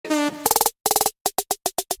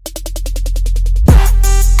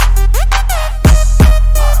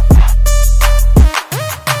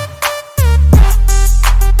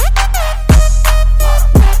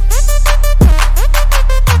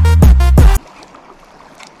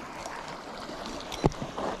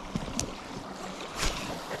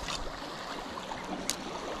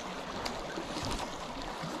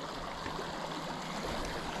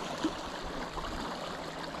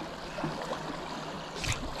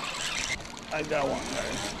I got one,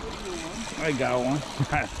 guys. I got one.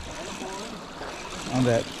 on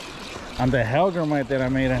the hellgrammite that I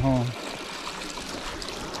made at home.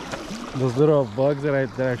 Those little bugs that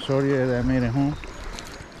I showed you that I made at home.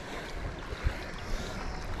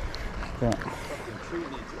 So,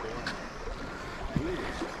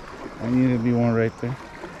 I need to be one right there.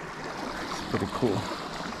 It's pretty cool.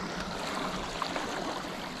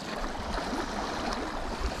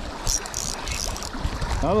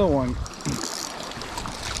 Another one.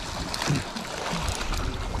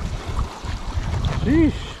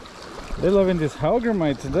 Sheesh. They're loving this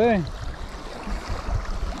hellgrammite today.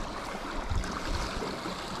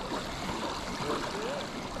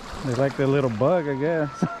 They like the little bug, I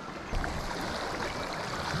guess.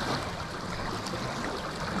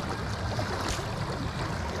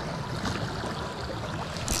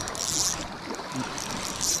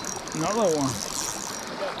 Another one.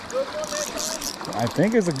 I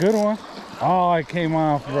think it's a good one. Oh, it came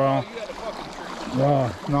off, bro.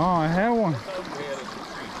 No, I had one.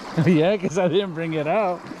 Yeah, because I didn't bring it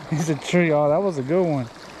out. It's a tree. Oh, that was a good one.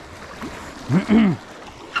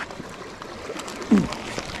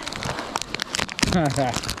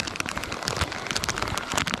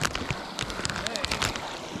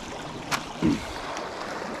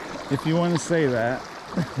 If you want to say that.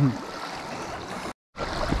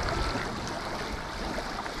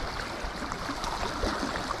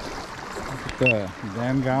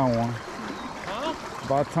 Damn got one. Huh?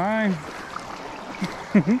 About time.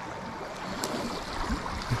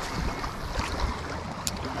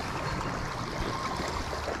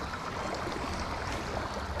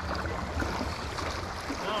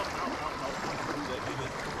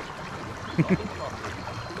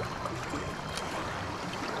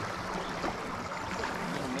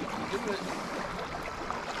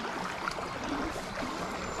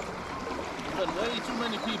 Way too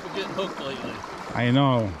many people getting hooked lately. I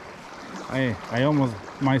know.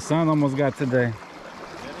 My son almost got today.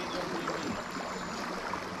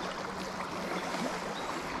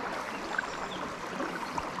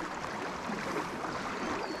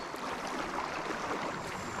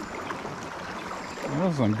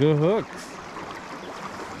 Those are some good hooks.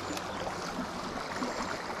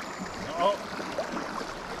 Oh.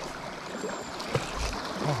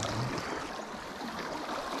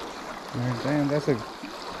 Damn, that's a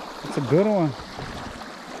good one.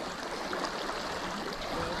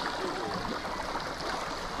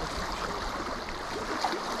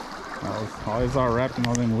 Oh, it's all wrapped in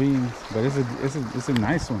all them wings, but it's a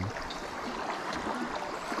nice one.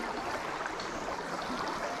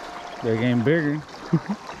 They're getting bigger.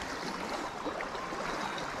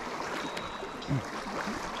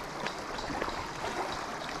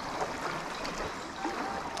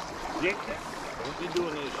 Don't be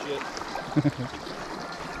doing this shit.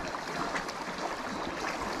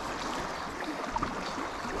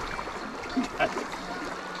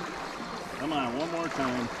 Come on, one more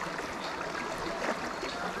time.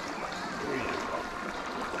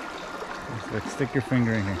 It's like stick your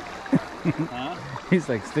finger in here. Huh? He's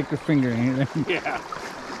like stick your finger in here. Yeah.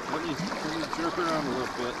 Let me jerk around a little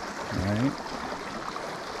bit. Alright.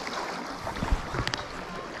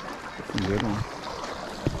 That's a good one.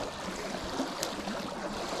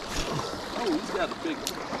 Oh, he's got a big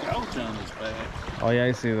gouge on his back. Oh yeah,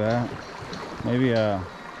 I see that. Maybe a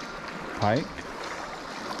pike.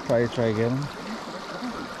 Probably try to get him.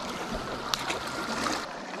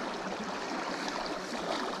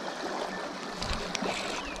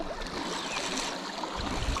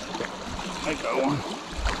 I got one.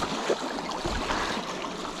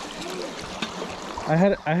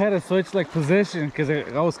 I had to switch like position because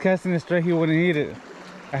I was casting it straight. He wouldn't eat it.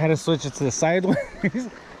 I had to switch it to the sideways,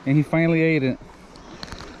 and he finally ate it.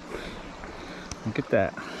 Look at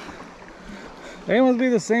that. It must be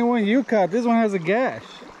the same one you caught. This one has a gash.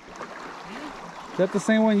 Is that the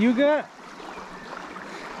same one you got?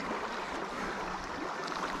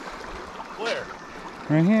 Where?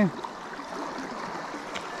 Right here.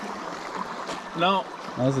 No.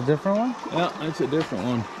 That was a different one? Yeah, it's a different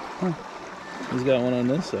one. Huh. He's got one on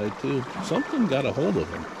this side too. Something got a hold of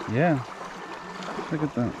him. Yeah. Look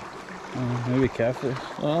at that. Maybe catfish.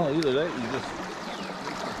 Well, either that, you just...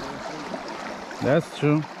 That's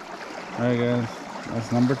true. Alright guys,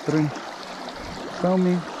 that's number 3. Show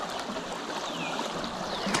me.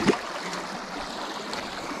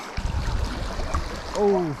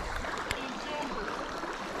 Oh.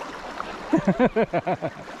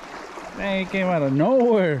 Dang, he came out of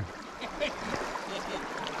nowhere.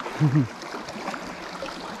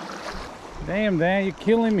 Damn, Dan, you're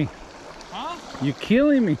killing me. Huh? You're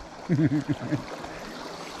killing me. That's another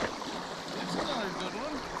good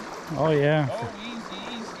one. Oh yeah. Oh,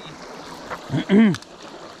 easy.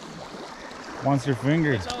 Once your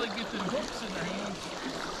finger. That's how they get them hooks in their hands.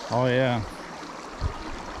 Oh yeah.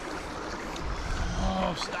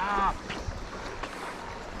 Oh, stop.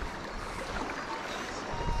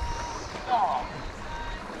 Oh.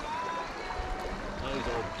 Now he's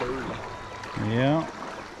all dirty. Yeah.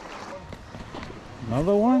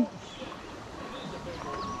 Another one?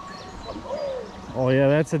 Oh yeah,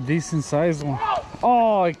 that's a decent sized one.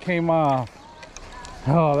 Oh, it came off.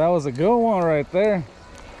 Oh, that was a good one right there.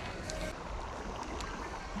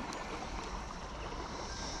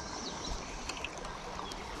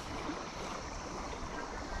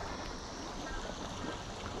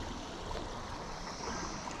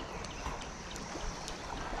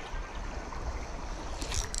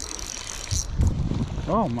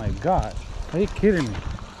 Oh my God. Are you kidding me?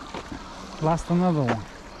 Lost another one.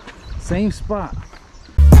 Same spot.